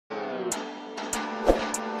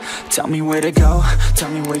Tell me where to go, tell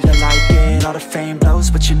me where you like it. All the fame blows,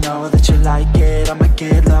 but you know that you like it. I'ma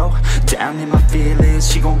get low, down in my feelings.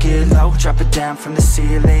 She gon' get low, drop it down from the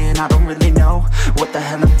ceiling. I don't really know what the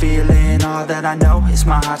hell I'm feeling. All that I know is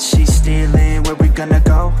my heart she's stealing. Where we gonna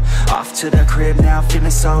go? Off to the crib now, feeling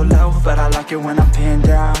so low, but I like it when I'm pinned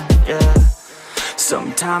down, yeah.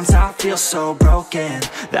 Sometimes I feel so broken,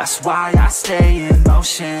 that's why I stay in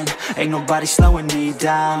motion. Ain't nobody slowing me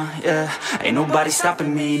down, yeah. Ain't nobody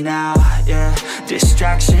stopping me now, yeah.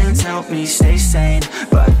 Distractions help me stay sane,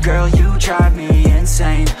 but girl, you drive me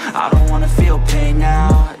insane. I don't wanna feel pain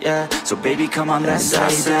now, yeah. So baby, come on, let's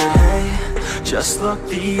lay down. Hey, just look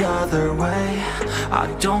the other way. I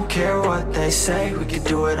don't care what they say. We could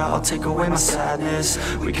do it all, take away my sadness.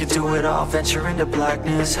 We could do it all, venture into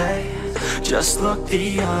blackness. Hey, just look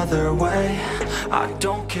the other way. I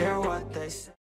don't care what they say.